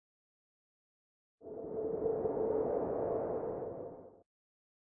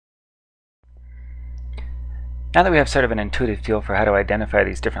Now that we have sort of an intuitive feel for how to identify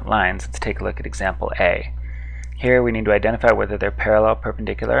these different lines, let's take a look at example A. Here we need to identify whether they're parallel,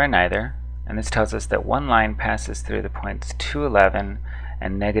 perpendicular, or neither, and this tells us that one line passes through the points 2, 11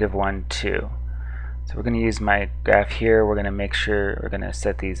 and negative 1, 2. So we're going to use my graph here. We're going to make sure we're going to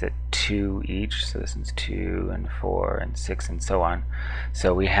set these at 2 each. So this is 2 and 4 and 6 and so on.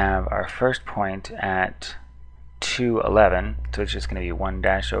 So we have our first point at 2, 11. So it's just going to be one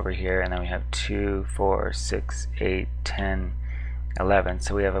dash over here, and then we have 2, 4, 6, 8, 10, 11.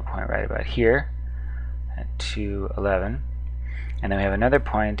 So we have a point right about here at 2, 11. And then we have another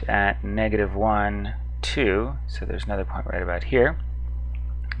point at negative 1, 2. So there's another point right about here.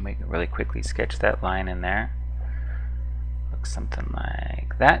 We can really quickly sketch that line in there. Looks something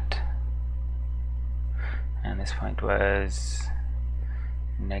like that. And this point was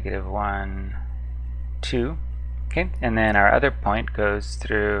negative 1, 2. Okay, and then our other point goes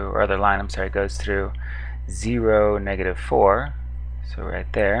through, or other line, I'm sorry, goes through 0, negative 4. So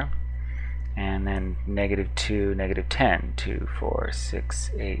right there. And then negative 2, negative 10. 2, 4,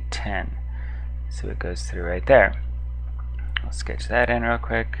 6, 8, 10. So it goes through right there. I'll sketch that in real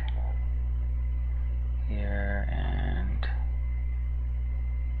quick here and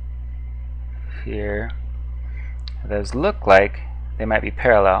here. Those look like they might be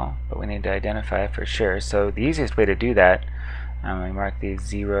parallel, but we need to identify for sure. So the easiest way to do that, we mark these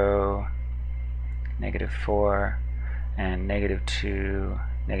 0, negative 4, and negative 2,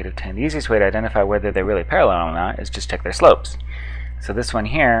 negative 10. The easiest way to identify whether they're really parallel or not is just check their slopes. So this one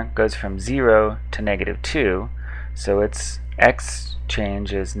here goes from 0 to negative 2, so its x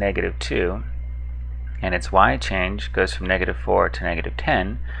change is negative 2, and its y change goes from negative 4 to negative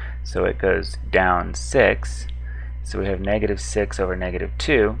 10, so it goes down 6. So we have negative 6 over negative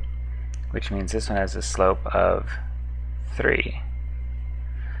 2, which means this one has a slope of 3.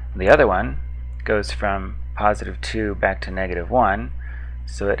 The other one goes from positive 2 back to negative 1,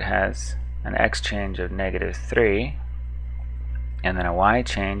 so it has an x change of negative 3, and then a y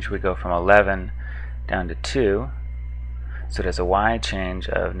change, we go from 11 down to 2, so it has a y change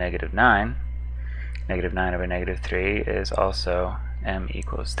of negative 9. Negative 9 over negative 3 is also m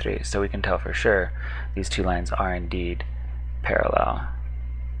equals 3. So we can tell for sure these two lines are indeed parallel.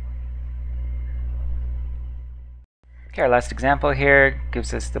 Okay, our last example here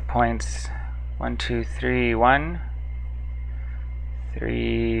gives us the points 1, 2, 3, 1,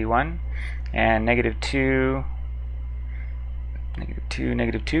 3, 1, and negative 2, negative 2,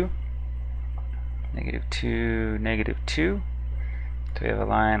 negative 2, negative 2, negative 2. So we have a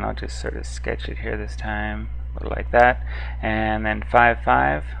line, I'll just sort of sketch it here this time, a little like that. And then 5,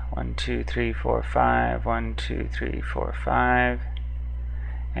 5, 1, 2, 3, 4, 5, 1, 2, 3, 4, 5.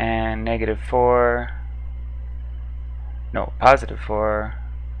 And negative 4, no, positive 4,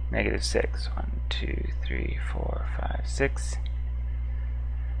 negative 6. 1, 2, 3, 4, 5, 6.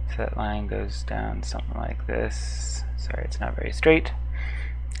 So that line goes down something like this. Sorry, it's not very straight.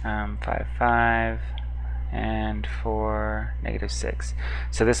 5, 5, and 4, negative 6.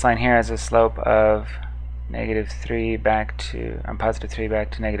 So this line here has a slope of negative 3 back to, positive 3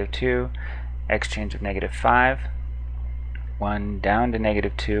 back to negative 2, x change of negative 5, 1 down to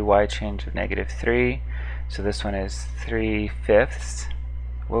negative 2, y change of negative 3. So this one is 3/5.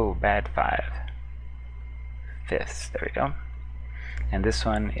 Whoa, bad 5. Fifths, there we go. And this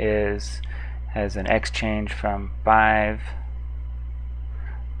one has an x change from 5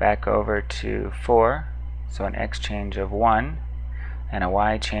 back over to 4, so an x change of 1, and a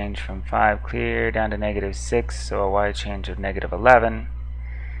y change from 5 clear down to negative 6, so a y change of negative 11.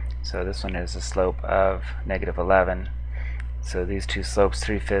 So this one is a slope of negative 11. So these two slopes,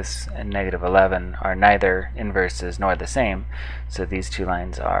 3/5 and negative 11, are neither inverses nor the same, so these two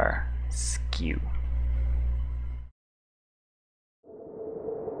lines are skew.